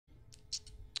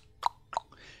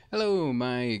Hello,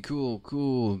 my cool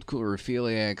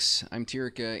rephiliacs. I'm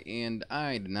Tirka, and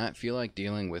I did not feel like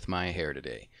dealing with my hair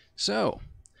today. So,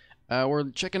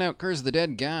 we're checking out Curse of the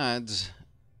Dead Gods,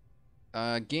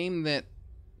 a game that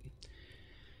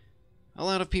a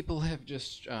lot of people have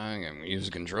just, I'm going to use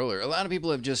a controller, a lot of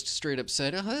people have just straight up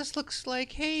said, oh, this looks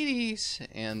like Hades,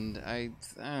 and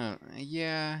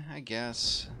yeah, I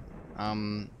guess.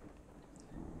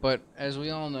 But as we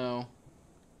all know,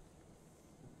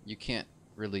 you can't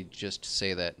really just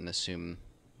say that and assume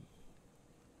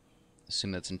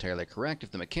that's entirely correct. If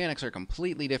the mechanics are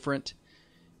completely different,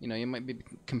 you know, you might be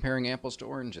comparing apples to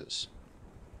oranges.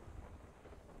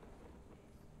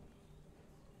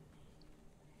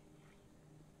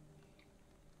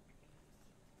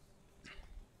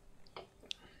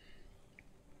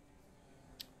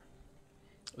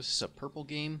 Was this a purple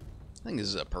game? I think this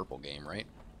is a purple game, right?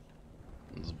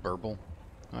 This is purple.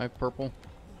 I have purple.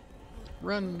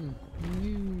 Run!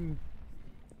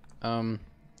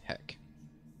 Heck.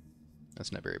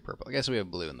 That's not very purple. I guess we have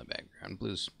blue in the background.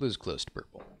 Blue's close to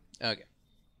purple. Okay.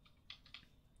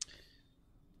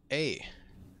 A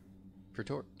for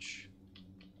torch.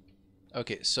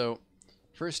 Okay, so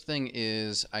first thing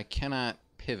is I cannot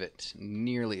pivot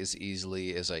nearly as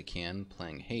easily as I can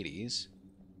playing Hades.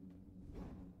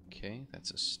 Okay, that's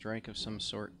a strike of some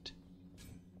sort.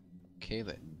 Okay,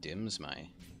 that dims my...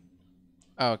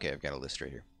 Oh, okay, I've got a list right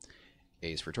here.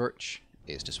 A is for torch,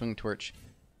 A is to swing torch,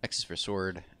 X is for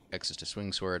sword, X is to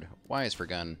swing sword, Y is for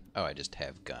gun. Oh, I just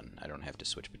have gun. I don't have to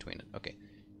switch between it. Okay.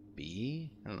 B?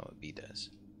 I don't know what B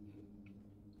does.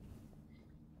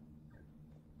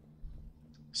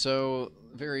 So,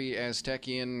 very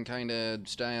Aztecian kind of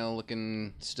style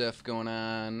looking stuff going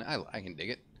on. I can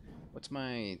dig it. What's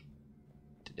my...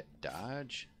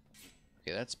 dodge?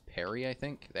 Okay, that's parry, I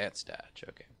think. That's dodge.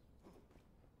 Okay.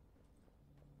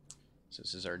 So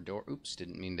this is our door. Oops,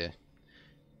 didn't mean to.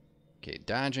 Okay,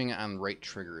 dodging on right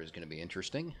trigger is going to be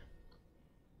interesting.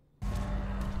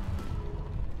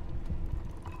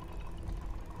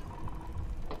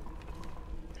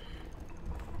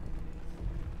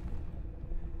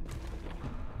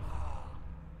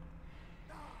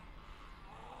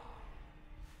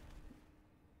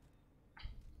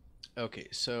 Okay,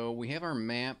 so we have our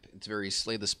map. It's very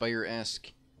Slay the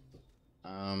Spire-esque.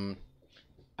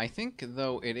 I think,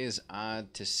 though, it is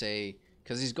odd to say,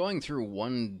 because he's going through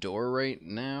one door right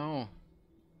now.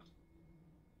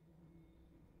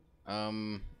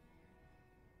 Okay,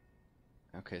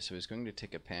 so he's going to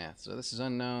take a path. So this is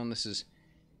unknown. This is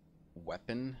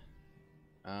weapon.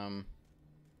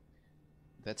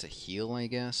 That's a heal, I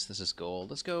guess. This is gold.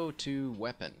 Let's go to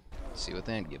weapon. See what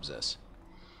that gives us.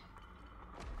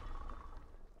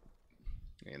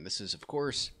 And this is, of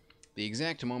course, the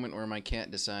exact moment where my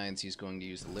cat decides he's going to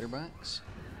use the litter box.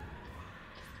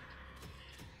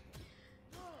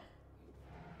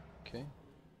 Okay.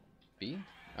 B?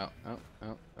 Oh,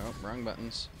 wrong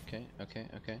buttons. Okay. Okay.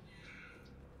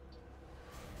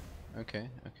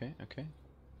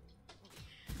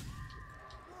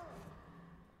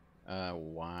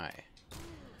 Y.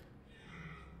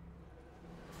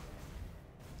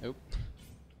 Oop.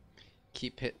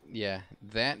 Keep hit. Yeah,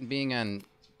 that being on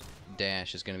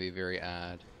dash is going to be very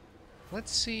odd.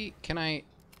 Let's see. Can I...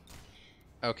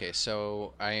 Okay,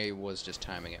 so I was just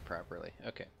timing it properly.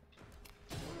 Okay.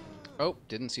 Oh,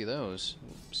 didn't see those.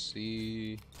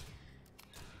 Oopsie.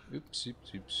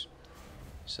 Oops.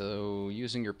 So,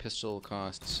 using your pistol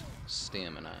costs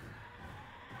stamina.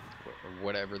 Or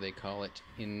whatever they call it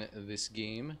in this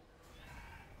game.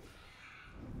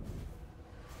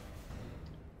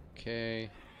 Okay.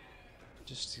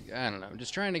 I don't know,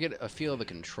 just trying to get a feel of the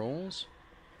controls.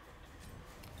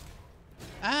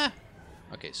 Ah!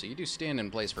 Okay, so you do stand in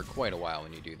place for quite a while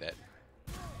when you do that.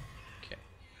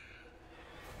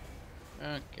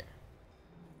 Okay.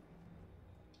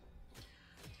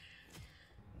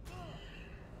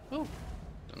 Oh,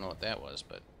 don't know what that was,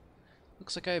 but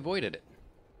looks like I avoided it.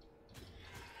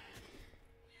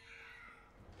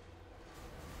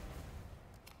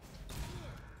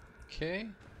 Okay.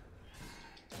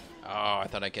 Oh, I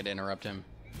thought I could interrupt him.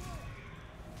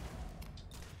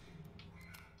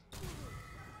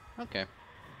 Okay.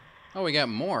 Oh, we got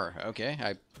more. Okay,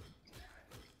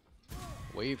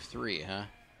 Wave 3, huh?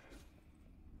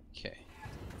 Okay.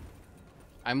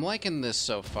 I'm liking this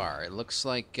so far. It looks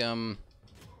like,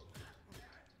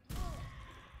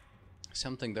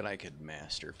 something that I could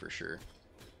master for sure.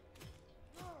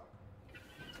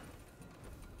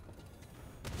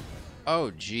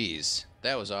 Oh, geez.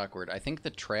 That was awkward. I think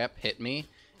the trap hit me,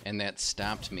 and that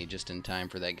stopped me just in time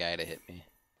for that guy to hit me.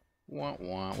 Wah,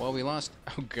 wah. Well, we lost...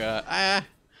 Oh, God. Ah!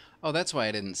 Oh, that's why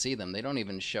I didn't see them. They don't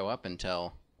even show up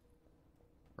until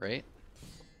right?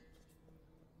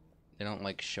 They don't,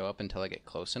 like, show up until I get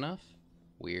close enough?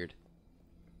 Weird.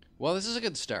 Well, this is a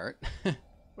good start.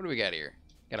 What do we got here?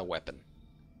 Got a weapon.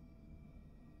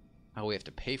 Oh, we have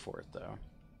to pay for it, though.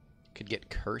 Could get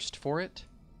cursed for it?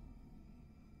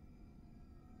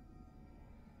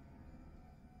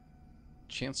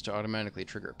 Chance to automatically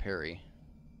trigger a parry.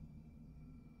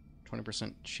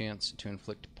 20% chance to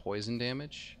inflict poison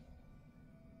damage.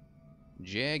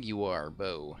 Jaguar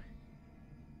bow.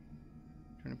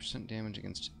 20% damage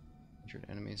against injured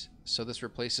enemies. So this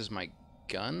replaces my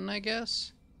gun, I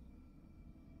guess?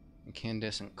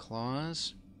 Incandescent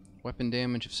claws. Weapon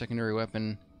damage of secondary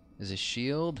weapon is a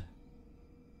shield.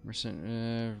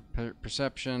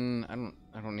 Perception.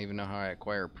 I don't even know how I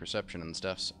acquire perception and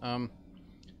stuff.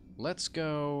 Let's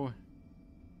go.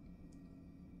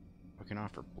 We can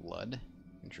offer blood.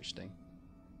 Interesting.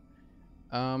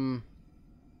 I'm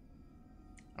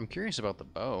curious about the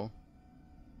bow.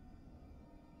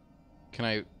 Can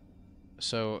I...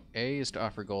 So, A is to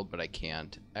offer gold, but I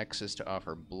can't. X is to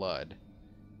offer blood.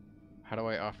 How do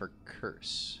I offer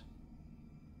curse?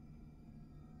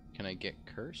 Can I get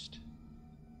cursed?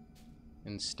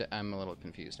 Instead, I'm a little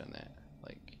confused on that.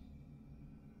 Like...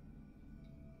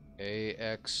 A,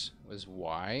 X was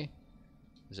Y?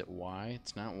 Is it Y?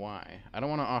 It's not Y. I don't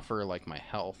want to offer, like, my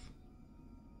health.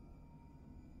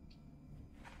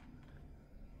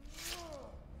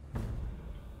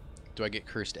 Do I get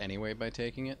cursed anyway by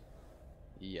taking it?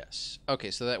 Yes. Okay,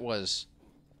 so that was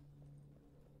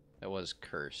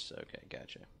curse. Okay,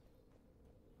 gotcha.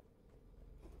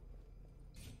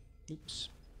 Oops.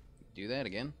 Do that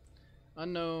again.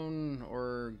 Unknown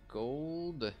or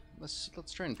gold. Let's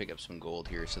try and pick up some gold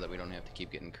here so that we don't have to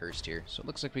keep getting cursed here. So it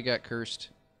looks like we got cursed.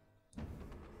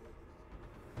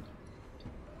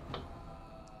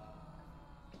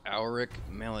 Auric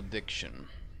Malediction.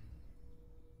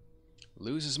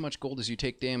 Lose as much gold as you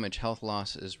take damage. Health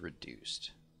loss is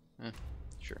reduced.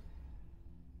 Sure.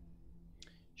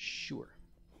 Sure.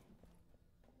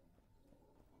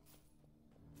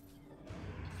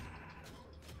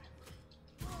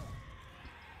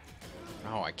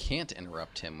 Oh, I can't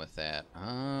interrupt him with that.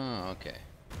 Oh, okay.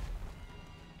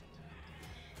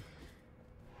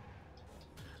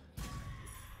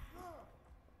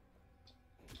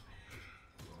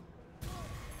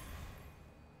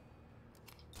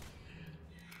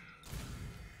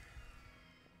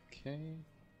 Okay.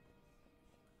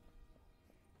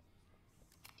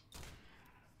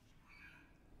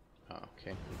 Oh,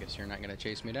 okay. I guess you're not gonna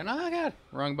chase me down. Oh god!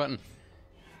 Wrong button.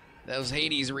 Those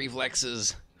Hades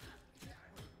reflexes.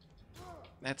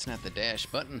 That's not the dash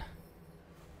button.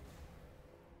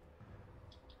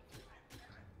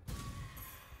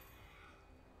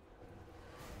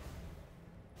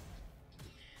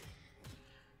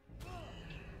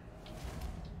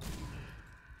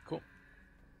 Cool.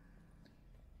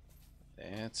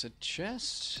 That's a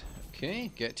chest. Okay,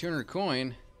 get 200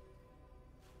 coin.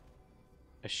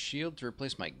 A shield to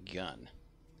replace my gun.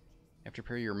 After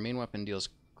parry, your main weapon deals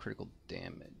critical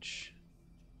damage.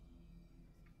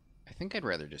 I think I'd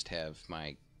rather just have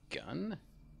my gun.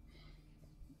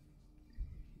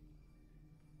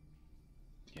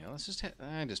 Yeah, let's just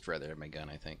I'd just rather have my gun,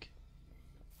 I think.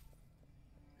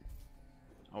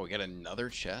 Oh, we got another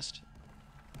chest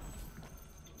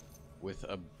with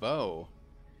a bow.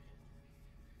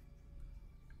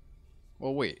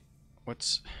 Well, wait.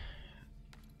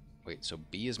 Wait, so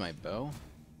B is my bow?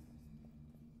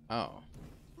 Oh.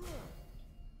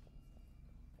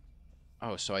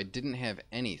 Oh, so I didn't have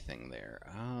anything there.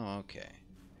 Oh, okay.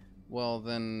 Well,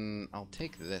 then I'll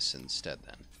take this instead,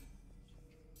 then.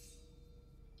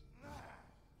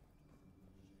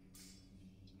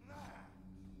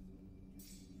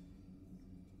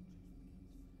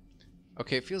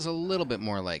 Okay, it feels a little bit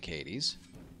more like Hades.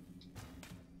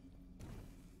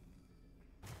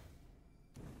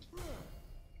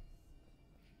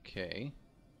 Okay.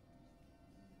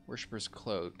 Worshipper's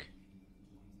Cloak.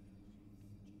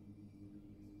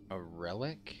 A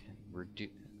relic?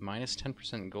 Minus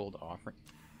 10% gold offering?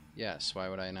 Yes, why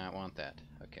would I not want that?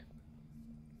 Okay.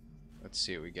 Let's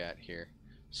see what we got here.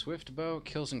 Swift bow,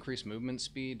 kills increased movement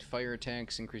speed, fire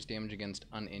attacks, increased damage against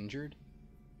uninjured.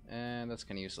 And that's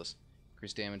kind of useless.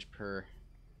 Increased damage per...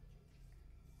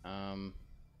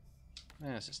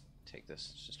 let's just take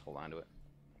this. Let's just hold on to it.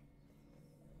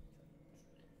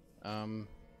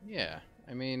 Yeah,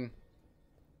 I mean...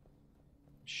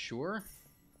 Sure.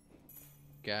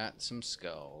 Got some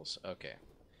skulls. Okay.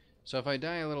 So if I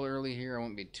die a little early here, I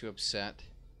won't be too upset.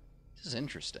 This is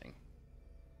interesting.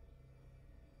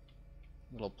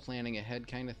 Little planning ahead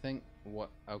kind of thing. What?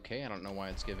 Okay, I don't know why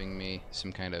it's giving me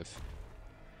some kind of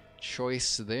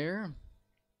choice there.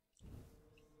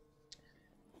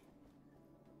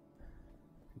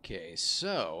 Okay,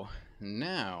 so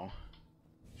now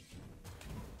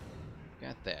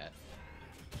got that.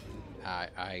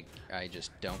 I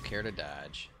just don't care to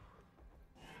dodge.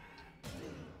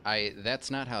 That's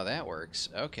not how that works.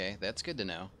 Okay, that's good to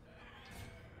know.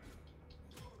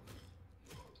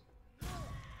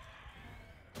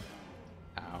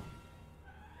 Ow.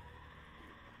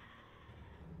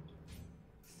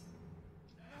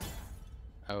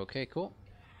 Okay, cool.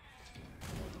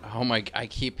 Oh my, I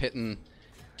keep hitting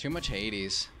too much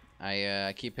Hades.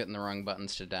 I keep hitting the wrong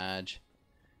buttons to dodge.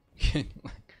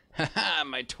 Haha,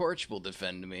 my torch will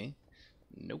defend me.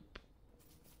 Nope.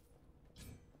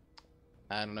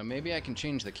 I don't know, maybe I can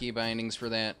change the key bindings for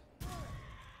that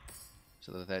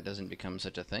so that that doesn't become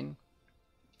such a thing.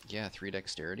 Yeah, 3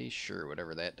 dexterity, sure,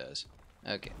 whatever that does.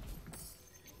 Okay.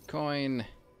 Coin.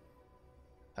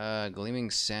 Gleaming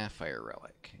sapphire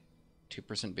relic.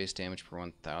 2% base damage per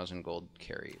 1,000 gold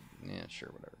carried. Yeah, sure,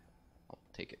 whatever. I'll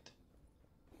take it.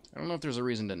 I don't know if there's a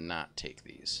reason to not take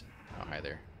these. Oh, hi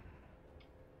there.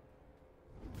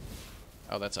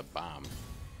 Oh, that's a bomb.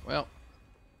 Well.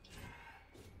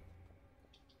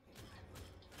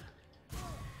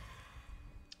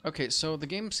 Okay, so the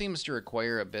game seems to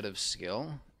require a bit of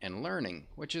skill and learning,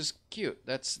 which is cute.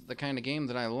 That's the kind of game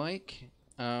that I like.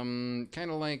 Kind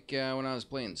of like when I was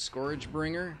playing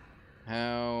Scourgebringer.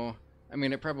 How... I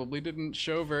mean, it probably didn't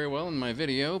show very well in my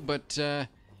video, but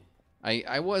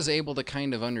I was able to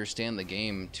kind of understand the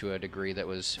game to a degree that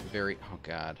was very... Oh,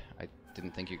 God. I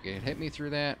didn't think you could hit me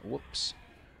through that. Whoops.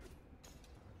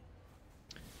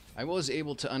 I was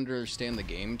able to understand the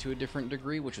game to a different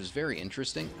degree, which was very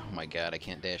interesting. Oh, my God. I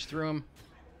can't dash through him.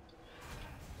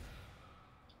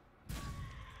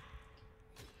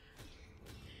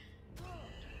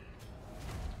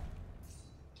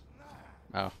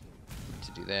 Oh.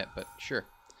 To do that, but sure.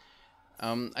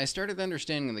 I started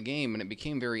understanding the game, and it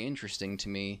became very interesting to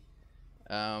me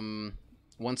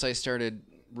once I started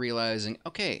realizing,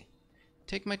 okay,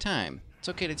 take my time. It's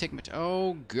okay to take my time.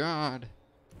 Oh, God.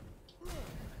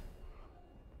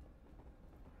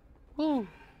 Woo.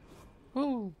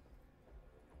 Woo.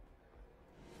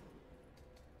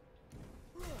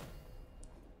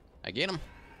 I get him.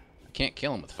 I can't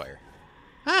kill him with fire.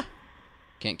 Ah!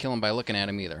 Can't kill him by looking at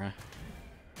him either, huh?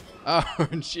 Oh,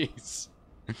 jeez.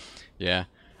 Yeah,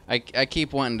 I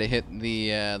keep wanting to hit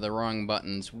the wrong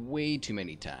buttons way too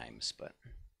many times, but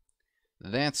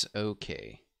that's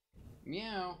okay.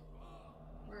 Meow.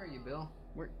 Where are you, Bill?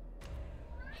 Where?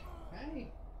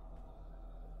 Hey.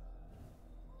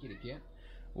 Kitty cat.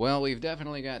 Well, we've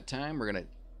definitely got time. We're gonna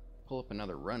pull up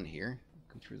another run here.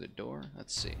 Come through the door.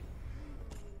 Let's see.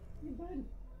 Hey, bud.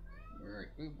 What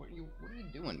are you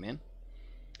doing, man?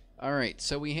 All right,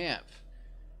 so we have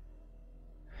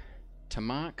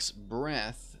Tamak's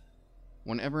Breath.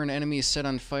 Whenever an enemy is set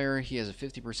on fire, he has a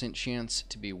 50% chance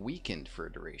to be weakened for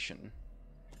a duration.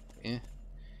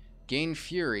 Gain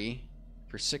Fury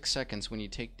for 6 seconds when you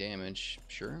take damage.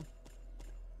 Sure.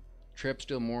 Traps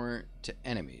deal more to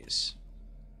enemies.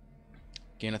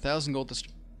 Gain 1,000 gold to...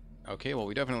 Okay, well,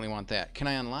 we definitely want that. Can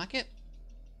I unlock it?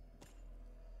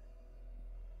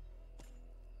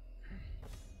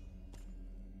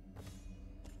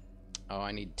 Oh,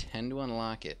 I need 10 to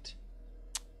unlock it.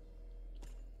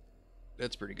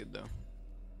 That's pretty good, though.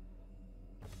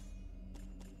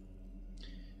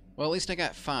 Well, at least I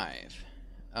got 5.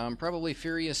 Probably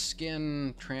Furious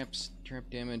Skin, trap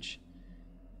damage.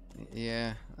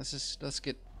 Yeah, let's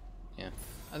get... Yeah,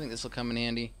 I think this will come in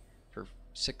handy for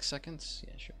 6 seconds.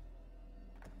 Yeah, sure.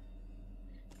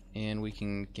 And we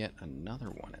can get another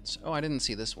one. Oh, I didn't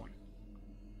see this one.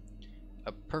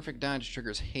 A perfect dodge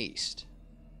triggers haste.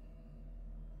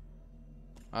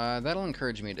 That'll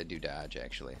encourage me to do dodge,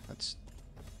 actually. Let's...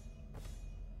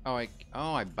 Oh,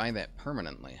 I buy that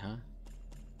permanently, huh?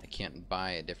 I can't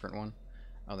buy a different one?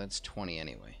 Oh, that's 20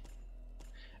 anyway.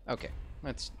 Okay,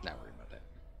 let's not worry about that.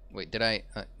 Wait, did I...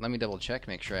 let me double check,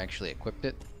 make sure I actually equipped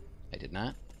it. I did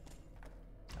not?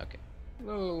 Okay.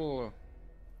 Whoa.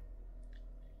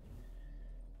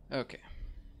 Okay.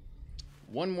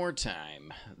 One more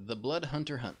time. The Blood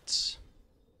Hunter hunts.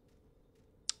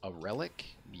 A relic?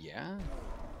 Yeah.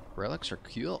 Relics are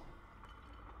cool.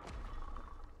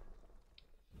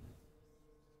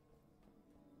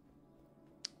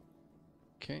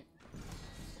 Okay.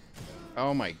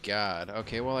 Oh my God.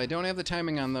 Okay, well, I don't have the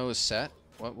timing on those set.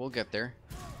 Well, we'll get there.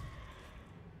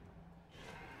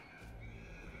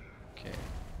 Okay.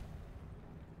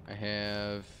 I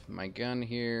have my gun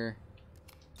here.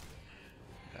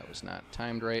 That was not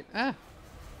timed right. Ah!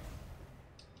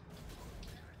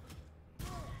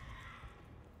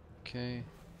 Okay.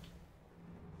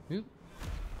 Oop.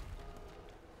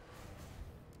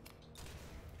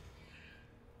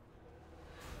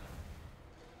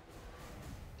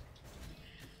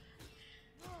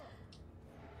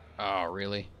 Oh,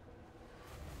 really?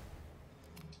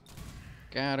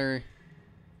 Got her.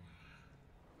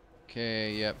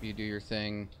 Okay, yep, you do your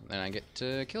thing. Then I get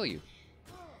to kill you.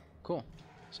 Cool.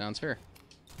 Sounds fair.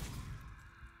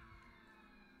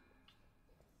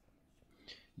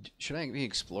 Should I be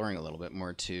exploring a little bit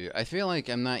more too? I feel like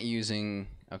I'm not using...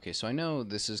 Okay, so I know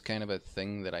this is kind of a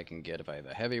thing that I can get if I have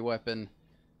a heavy weapon.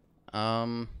 Could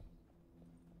I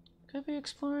be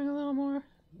exploring a little more?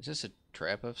 Is this a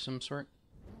trap of some sort?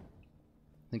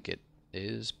 I think it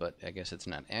is, but I guess it's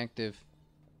not active.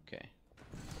 Okay.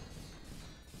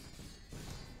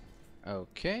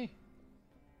 Okay.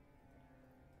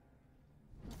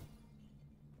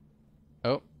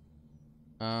 Oh.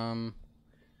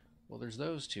 Well, there's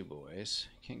those two boys.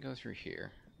 Can't go through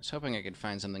here. I was hoping I could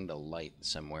find something to light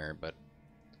somewhere, but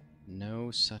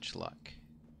no such luck.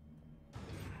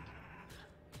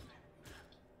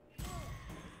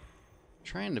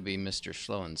 Trying to be Mr.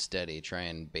 Slow and Steady, try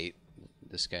and bait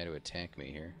this guy to attack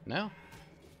me here. No?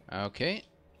 Okay.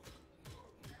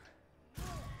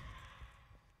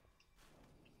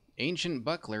 Ancient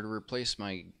Buckler to replace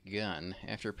my gun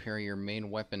after parry your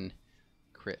main weapon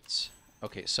crits.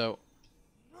 Okay, so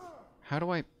how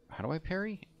do I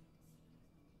parry?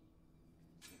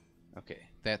 Okay,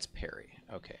 that's parry.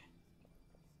 Okay.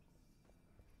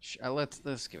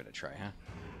 Let's give it a try, huh?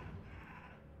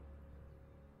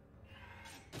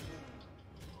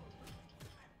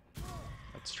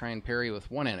 Let's try and parry with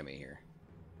one enemy here.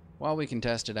 While we can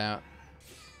test it out.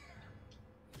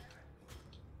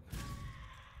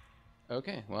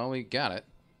 Okay, well, we got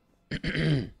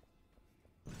it.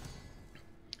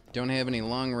 Don't have any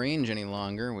long range any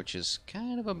longer, which is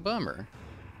kind of a bummer.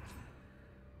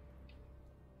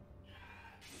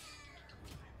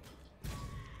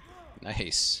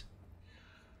 Nice.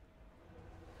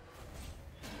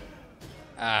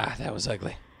 Ah, that was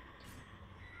ugly.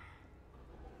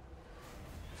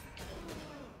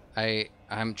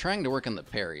 I'm trying to work on the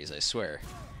parries, I swear.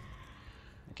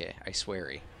 Okay, I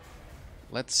sweary.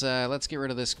 Let's get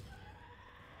rid of this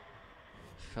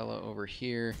fellow over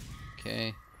here.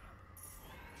 Okay.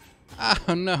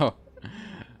 Oh no!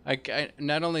 I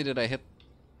not only did I hit,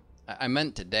 I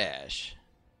meant to dash.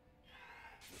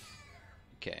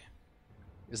 Okay.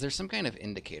 Is there some kind of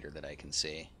indicator that I can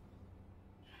see?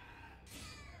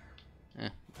 I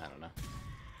don't know.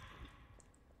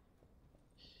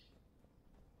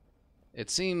 It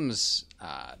seems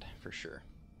odd, for sure.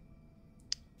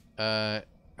 A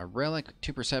relic,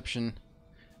 2 perception.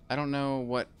 I don't know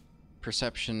what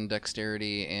perception,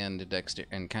 dexterity,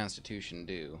 and constitution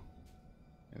do.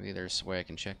 Maybe there's a way I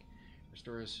can check.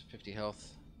 Restores 50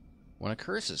 health when a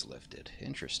curse is lifted.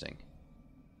 Interesting.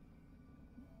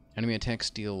 Enemy attacks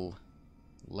deal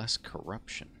less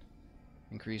corruption.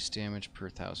 Increased damage per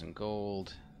 1,000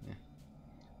 gold. Yeah.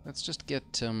 Let's just get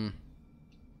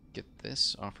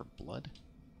this. Offer blood.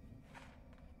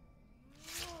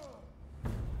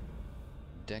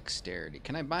 Dexterity.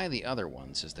 Can I buy the other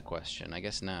ones is the question. I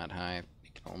guess not, huh? I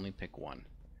can only pick one.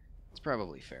 It's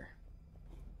probably fair.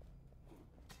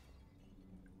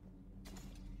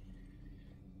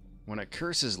 When a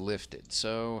curse is lifted.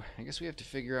 So, I guess we have to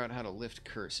figure out how to lift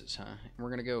curses, huh? We're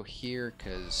gonna go here,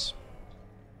 because...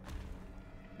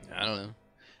 I don't know.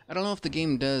 I don't know if the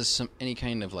game does any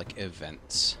kind of, like,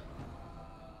 events.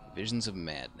 Visions of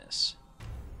Madness.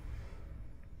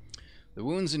 The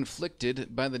wounds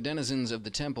inflicted by the denizens of the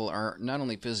temple are not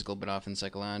only physical, but often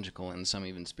psychological, and some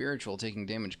even spiritual. Taking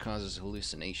damage causes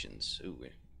hallucinations. Ooh,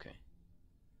 okay.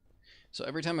 So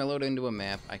every time I load into a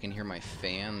map, I can hear my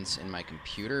fans in my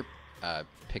computer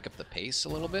pick up the pace a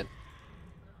little bit,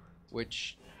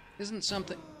 which isn't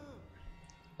something...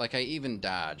 Like, I even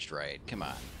dodged, right? Come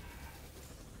on.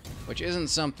 Which isn't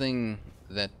something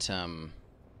that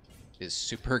is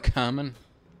super common.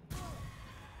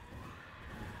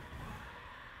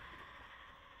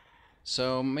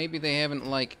 So maybe they haven't,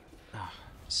 like,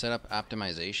 set up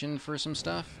optimization for some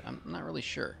stuff? I'm not really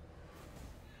sure.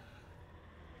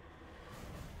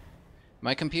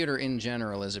 My computer in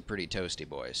general is a pretty toasty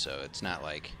boy, so it's not,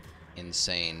 like,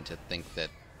 insane to think that...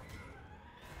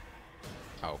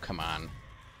 Oh, come on.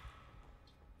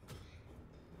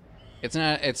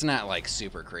 It's not like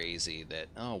super crazy that,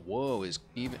 oh, whoa, is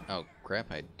even... Oh,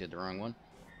 crap, I did the wrong one.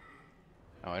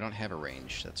 Oh, I don't have a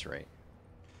range, that's right.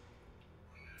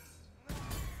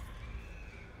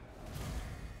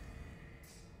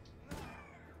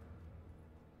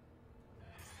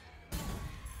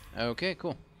 Okay,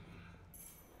 cool.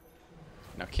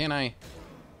 Now, can I...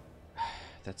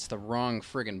 That's the wrong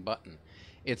friggin' button.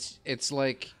 It's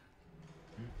like...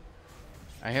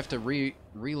 I have to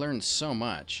relearn so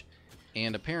much.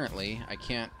 And apparently, I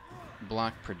can't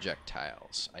block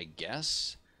projectiles, I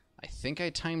guess. I think I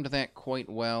timed that quite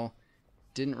well.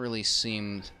 Didn't really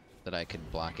seem that I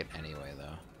could block it anyway,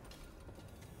 though.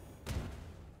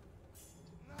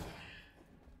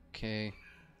 Okay.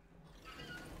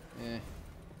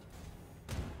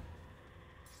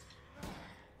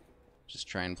 Just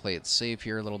try and play it safe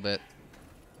here a little bit.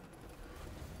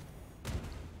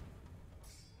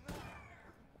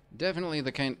 Definitely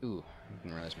the kind... Ooh, I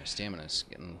didn't realize my stamina's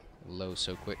getting low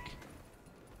so quick.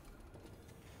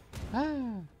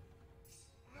 Ah!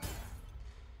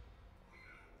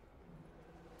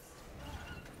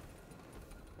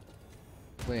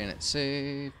 Playing it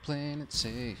safe, playing it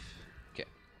safe. Okay.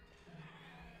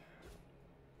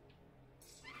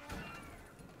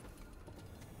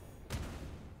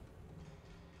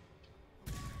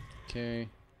 Okay.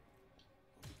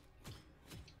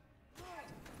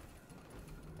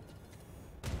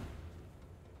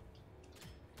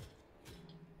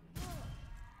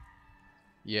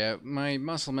 Yeah, my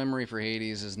muscle memory for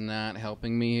Hades is not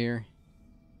helping me here.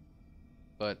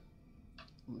 But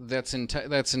that's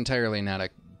entirely not a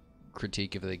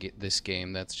critique of this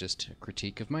game. That's just a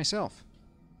critique of myself.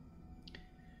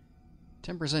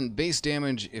 10% base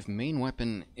damage if main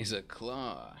weapon is a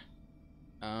claw.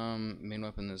 Main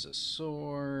weapon is a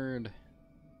sword.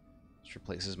 This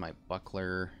replaces my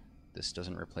buckler. This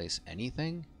doesn't replace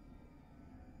anything.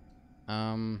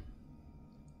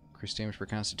 Increased damage per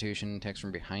constitution. Attacks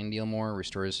from behind deal more.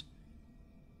 Restores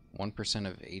 1%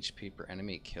 of HP per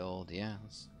enemy killed. Yeah,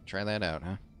 let's try that out,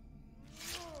 huh?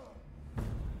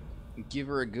 Give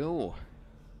her a go.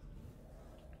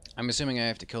 I'm assuming I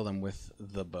have to kill them with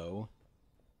the bow.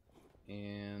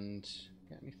 And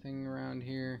got anything around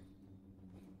here?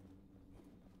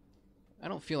 I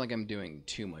don't feel like I'm doing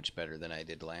too much better than I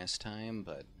did last time,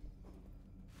 but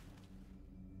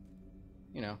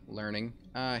you know, learning.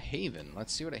 Haven.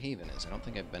 Let's see what a haven is. I don't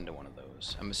think I've been to one of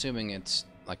those. I'm assuming it's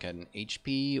like an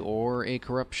HP or a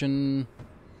corruption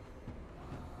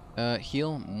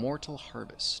heal. Mortal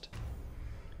Harvest.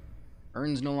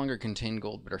 Urns no longer contain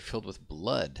gold, but are filled with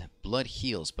blood. Blood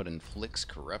heals, but inflicts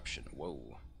corruption.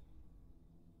 Whoa.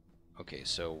 Okay,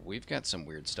 so we've got some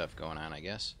weird stuff going on, I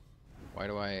guess.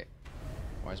 Why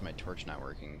is my torch not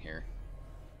working here?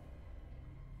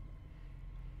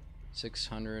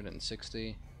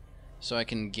 660. So I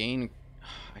can gain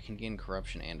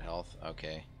corruption and health.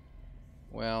 Okay.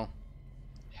 Well,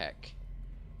 heck.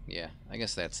 Yeah, I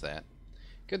guess that's that.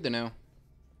 Good to know.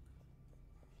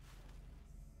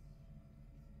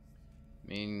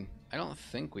 I mean, I don't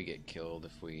think we get killed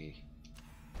if we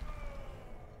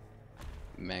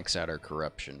max out our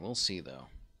corruption. We'll see, though.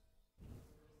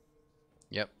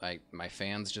 Yep, my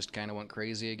fans just kind of went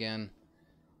crazy again.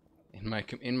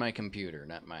 In my computer,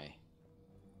 not my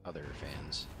other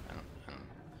fans. I don't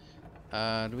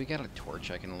know. Do we got a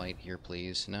torch I can light here,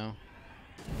 please? No?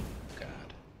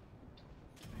 God.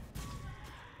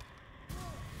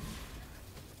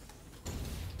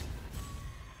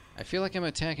 I feel like I'm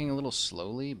attacking a little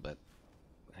slowly, but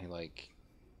I, like,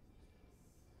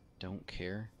 don't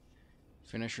care.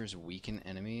 Finishers weaken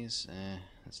enemies?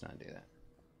 Let's not do that.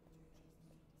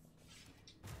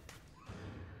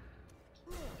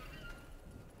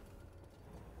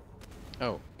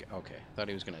 Oh, okay. Thought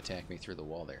he was going to attack me through the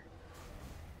wall there.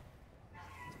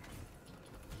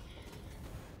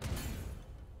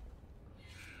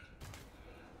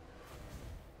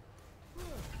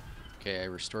 Okay, I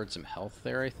restored some health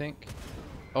there, I think.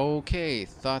 Okay,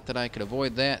 thought that I could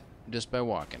avoid that just by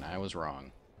walking. I was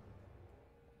wrong.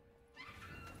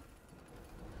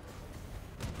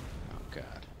 Oh,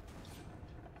 God.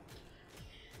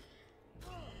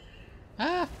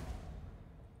 Ah!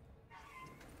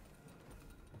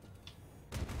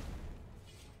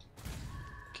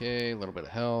 Okay, a little bit of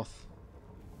health.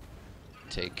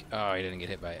 Take... Oh, I didn't get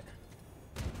hit by it.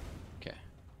 Okay.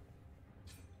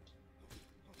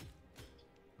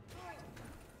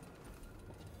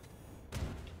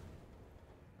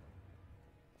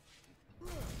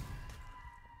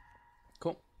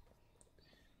 Cool.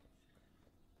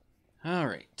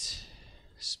 Alright.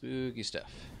 Spooky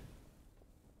stuff.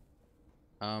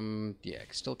 Yeah, I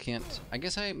still can't... I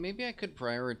guess maybe I could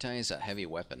prioritize a heavy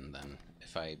weapon, then.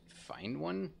 If I find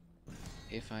one?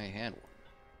 If I had one.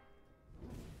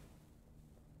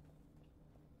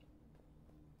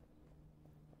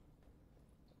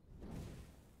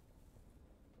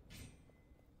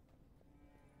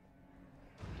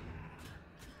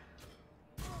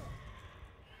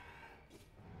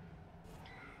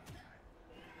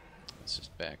 Let's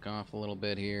just back off a little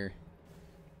bit here.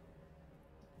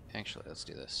 Actually, let's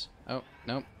do this. Oh,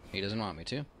 nope. He doesn't want me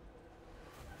to.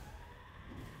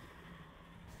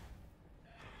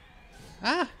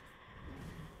 Ah!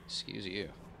 Excuse you.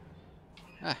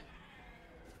 Ah.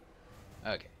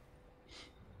 Okay.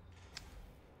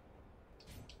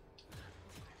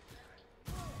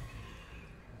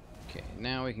 Okay,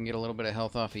 now we can get a little bit of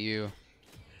health off of you.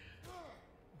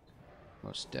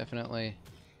 Most definitely.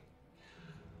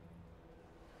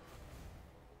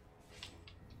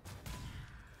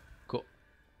 Cool.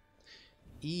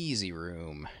 Easy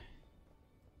room.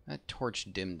 That torch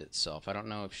dimmed itself. I don't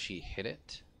know if she hit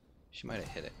it. She might have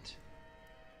hit it.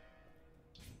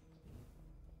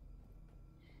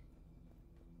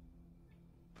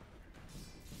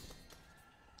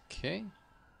 Okay.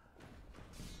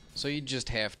 So you just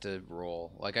have to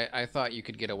roll. Like, I thought you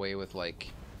could get away with, like,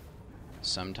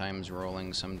 sometimes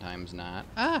rolling, sometimes not.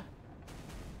 Ah!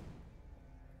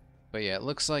 But yeah, it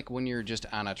looks like when you're just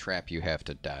on a trap, you have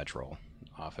to dodge roll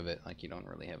off of it. Like, you don't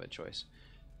really have a choice.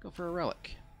 Go for a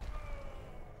relic.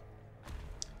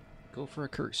 Go for a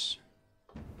curse.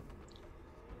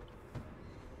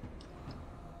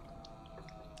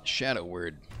 Shadow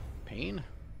word. Pain?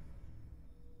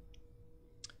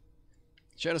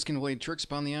 Shadows can play tricks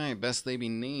upon the eye, best they be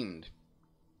named,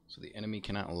 so the enemy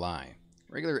cannot lie.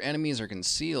 Regular enemies are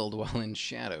concealed while in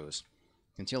shadows.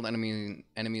 Concealed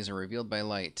enemies are revealed by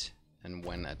light and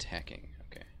when attacking.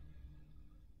 Okay.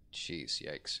 Jeez,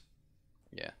 yikes.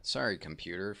 Yeah, sorry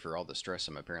computer for all the stress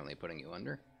I'm apparently putting you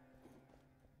under.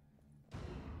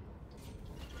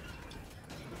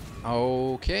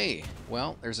 Okay,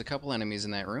 well, there's a couple enemies in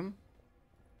that room.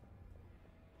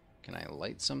 Can I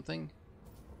light something?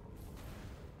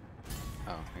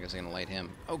 Oh, I guess I'm gonna light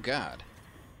him. Oh, God.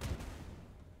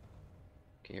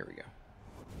 Okay, here we go.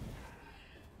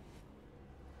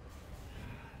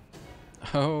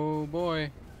 Oh, boy.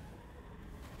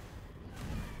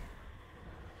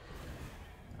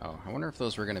 Oh, I wonder if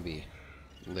those were gonna be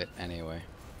lit anyway.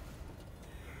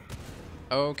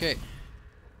 Okay.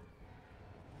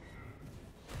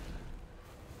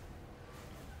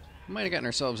 Might have gotten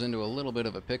ourselves into a little bit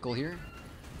of a pickle here.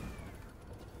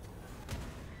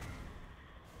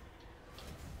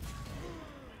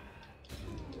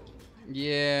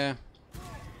 Yeah.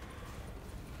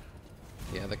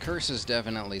 Yeah, the curses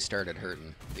definitely started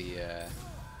hurting.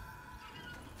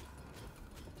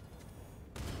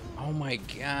 Oh my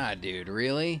god, dude,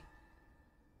 really?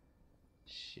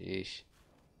 Sheesh.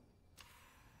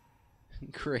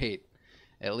 Great.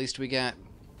 At least we got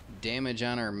damage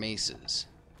on our maces.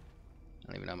 I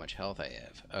don't even know how much health I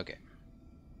have. Okay.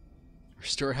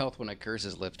 Restore health when a curse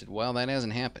is lifted. Well, that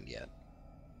hasn't happened yet.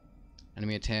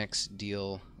 Enemy attacks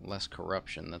deal less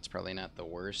corruption. That's probably not the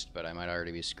worst, but I might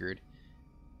already be screwed.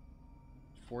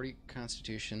 40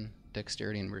 constitution,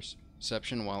 dexterity, and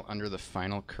perception while under the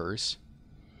final curse.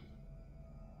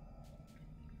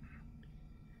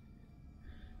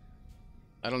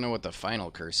 I don't know what the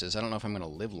final curse is. I don't know if I'm going to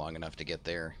live long enough to get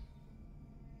there.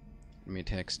 Enemy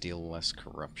attacks deal less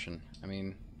corruption. I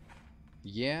mean,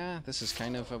 yeah, this is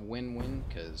kind of a win-win,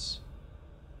 because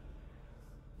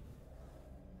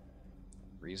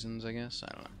reasons, I guess?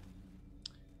 I don't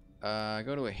know.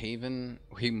 Go to a haven.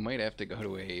 We might have to go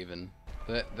to a haven.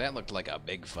 That looked like a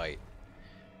big fight.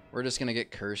 We're just going to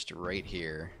get cursed right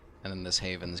here, and then this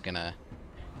haven's going to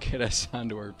get us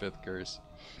onto our 5th curse.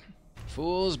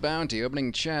 Fool's Bounty.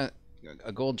 Opening chest.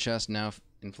 A gold chest now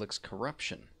inflicts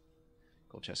corruption.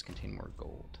 Gold chests contain more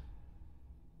gold.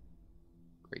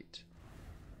 Great.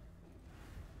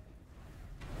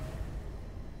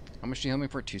 How much do you help me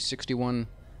for? 261.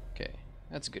 Okay,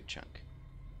 that's a good chunk.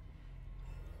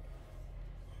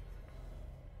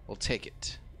 We'll take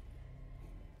it.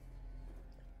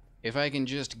 If I can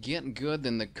just get good,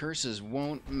 then the curses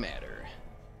won't matter.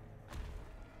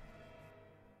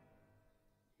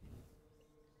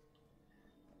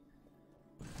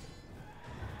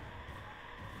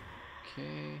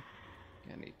 Okay.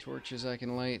 Got any torches I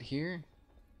can light here?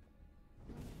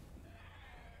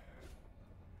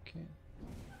 Okay.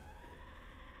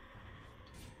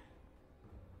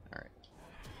 Alright.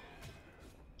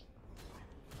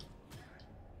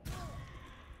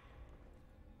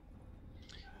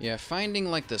 Yeah, finding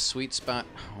like the sweet spot.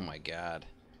 Oh my god.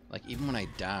 Like even when I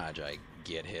dodge, I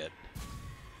get hit.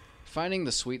 Finding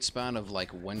the sweet spot of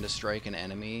like when to strike an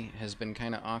enemy has been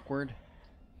kind of awkward.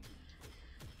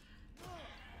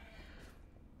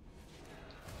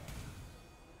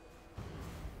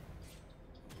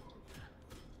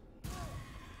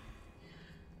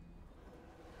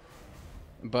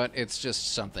 But it's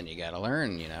just something you gotta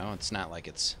learn, you know? It's not like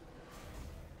it's...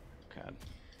 God.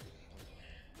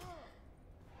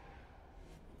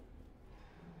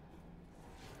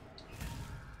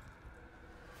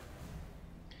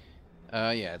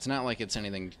 Yeah, it's not like it's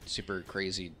anything super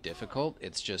crazy difficult.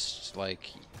 It's just, like,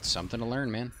 something to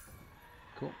learn, man.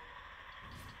 Cool.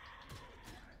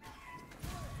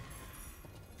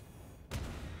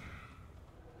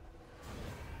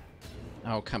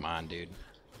 Oh, come on, dude.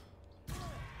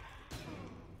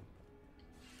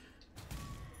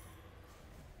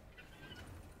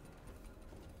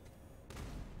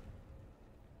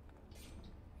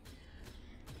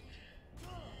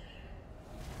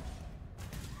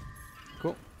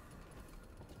 Cool.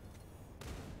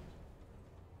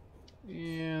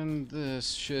 And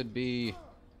this should be...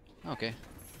 Okay.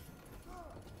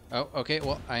 Oh, okay,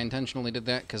 well, I intentionally did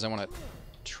that because I want to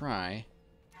try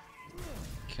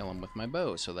kill him with my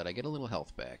bow so that I get a little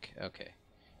health back. Okay.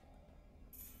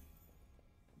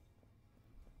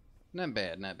 Not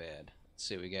bad, not bad. Let's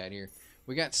see what we got here.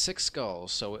 We got 6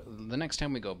 skulls, so the next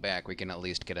time we go back, we can at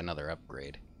least get another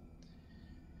upgrade.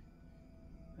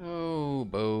 Oh,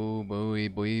 boy.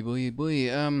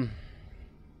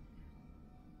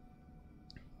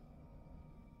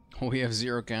 We have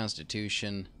 0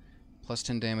 constitution, plus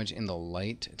 10 damage in the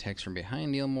light, attacks from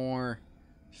behind deal more,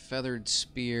 feathered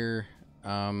spear,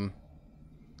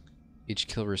 each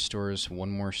kill restores 1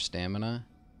 more stamina,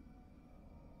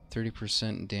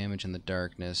 30% damage in the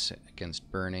darkness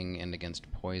against burning and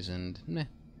against poisoned. Meh.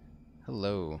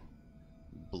 Hello.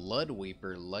 Blood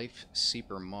Weeper, Life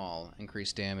Seeper Maul,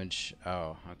 increased damage.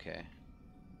 Oh, okay.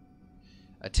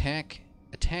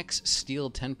 Attacks steal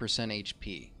 10%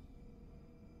 HP.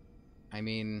 I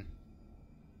mean,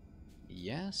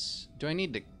 yes? Do I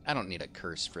need to... I don't need a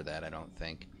curse for that, I don't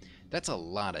think. That's a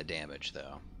lot of damage,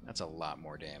 though. That's a lot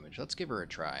more damage. Let's give her a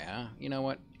try, huh? You know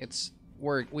what?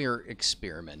 We're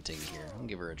experimenting here. I'll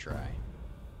give her a try.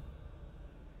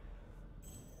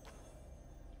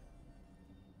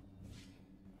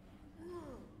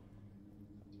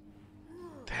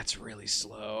 That's really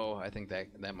slow. I think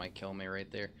that might kill me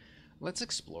right there. Let's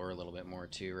explore a little bit more,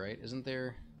 too, right? Isn't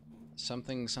there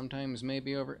something sometimes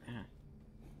maybe over...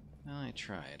 Well, I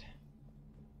tried.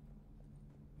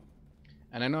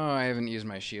 And I know I haven't used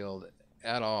my shield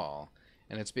at all.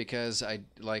 And it's because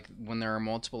when there are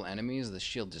multiple enemies, the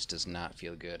shield just does not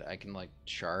feel good. I can, like,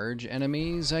 charge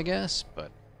enemies, I guess,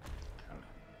 but I don't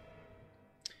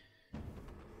know.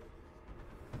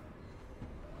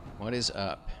 What is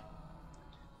up?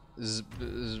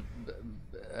 The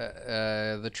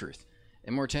truth.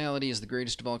 Immortality is the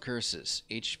greatest of all curses.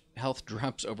 Health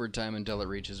drops over time until it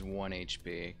reaches 1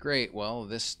 HP. Great, well,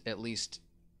 this at least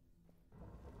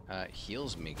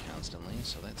heals me constantly,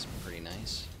 so that's pretty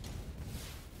nice.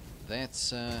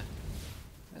 That's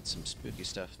some spooky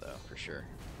stuff, though, for sure.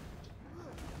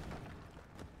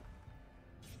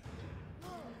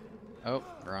 Oh,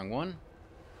 wrong one.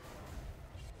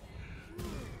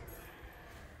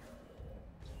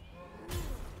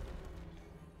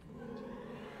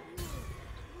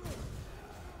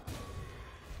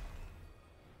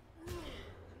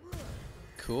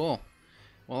 Cool.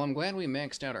 Well, I'm glad we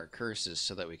maxed out our curses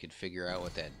so that we could figure out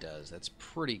what that does. That's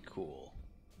pretty cool.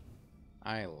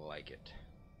 I like it.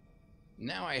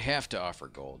 Now I have to offer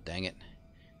gold, dang it.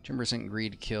 10%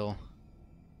 greed kill.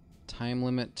 Time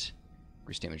limit.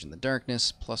 Increase damage in the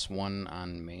darkness. +1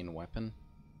 on main weapon.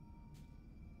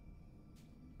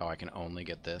 Oh, I can only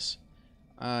get this?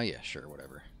 Yeah, sure,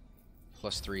 whatever.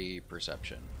 +3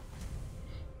 perception.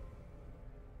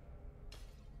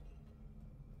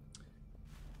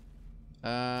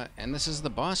 And this is the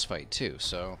boss fight, too,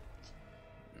 so...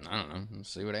 I don't know. Let's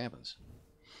see what happens.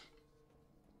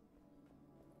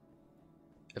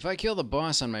 If I kill the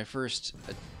boss on my first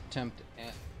attempt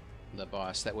at the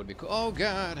boss, that would be cool. Oh,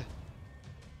 God!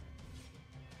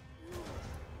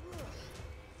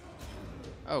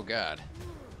 Oh, God.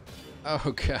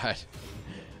 Oh, God.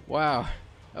 Wow.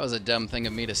 That was a dumb thing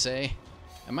of me to say.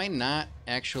 Am I not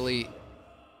actually...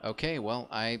 Okay, well,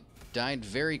 I died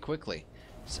very quickly.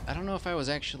 So I don't know if I was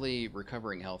actually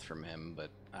recovering health from him, but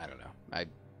I don't know.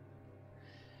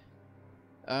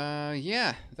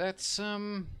 Yeah, that's,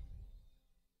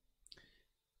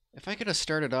 if I could have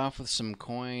started off with some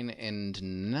coin and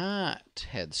not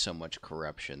had so much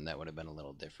corruption, that would have been a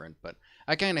little different. But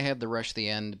I kind of had to rush the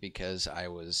end because I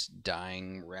was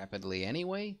dying rapidly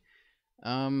anyway.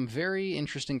 Very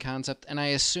interesting concept. And I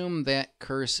assume that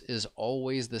curse is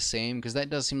always the same, because that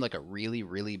does seem like a really,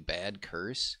 really bad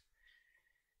curse.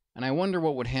 And I wonder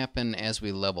what would happen as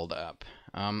we leveled up.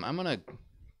 I'm gonna...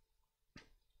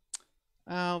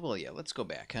 well, yeah, let's go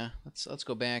back, huh? Let's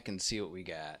go back and see what we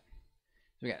got.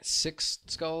 We got 6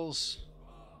 skulls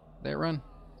that run.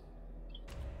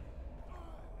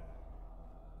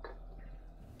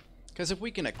 Because if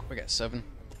we can... we got 7.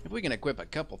 If we can equip a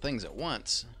couple things at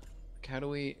once... How do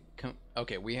we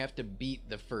Okay, we have to beat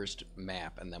the first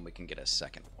map, and then we can get a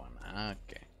second one.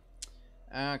 Okay.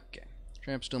 Okay.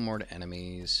 Trap still more to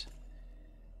enemies.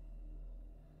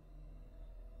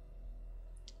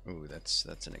 Ooh, that's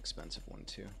an expensive one,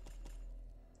 too.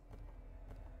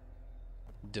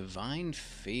 Divine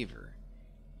Favor.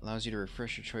 Allows you to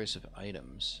refresh your choice of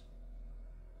items.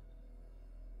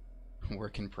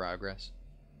 Work in progress.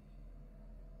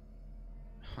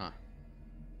 Huh.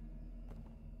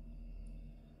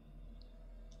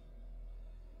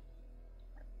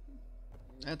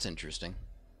 That's interesting.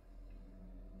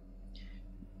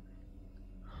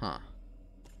 Huh.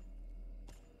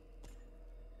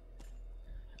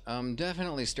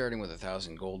 Definitely starting with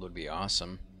 1,000 gold would be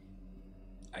awesome.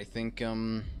 I think,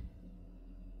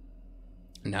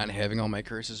 not having all my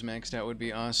curses maxed out would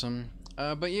be awesome.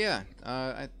 But yeah,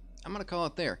 I'm gonna call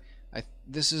it there.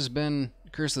 This has been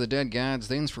Curse of the Dead Gods.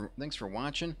 Thanks for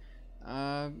watching.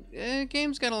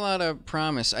 Game's got a lot of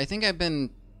promise. I think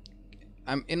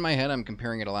I'm in my head. I'm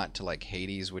comparing it a lot to like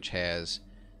Hades, which has,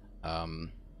 I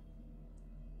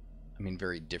mean,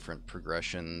 very different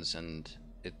progressions, and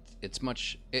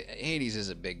Hades is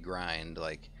a big grind.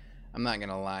 Like, I'm not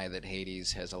gonna lie that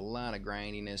Hades has a lot of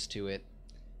grindiness to it.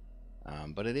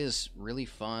 But it is really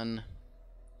fun,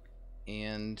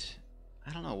 and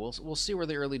I don't know. We'll see where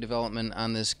the early development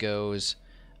on this goes.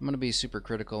 I'm gonna be super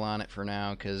critical on it for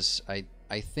now because I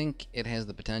think it has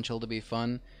the potential to be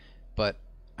fun, but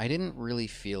I didn't really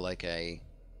feel like I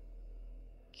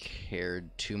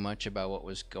cared too much about what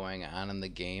was going on in the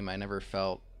game. I never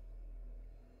felt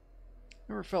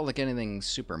like anything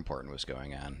super important was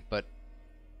going on. But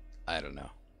I don't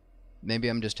know. Maybe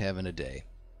I'm just having a day.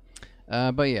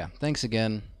 But yeah, thanks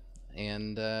again,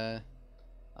 and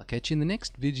I'll catch you in the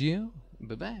next video.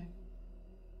 Bye-bye.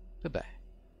 Bye-bye.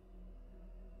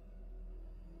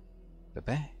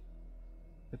 Bye-bye.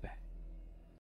 Bye-bye.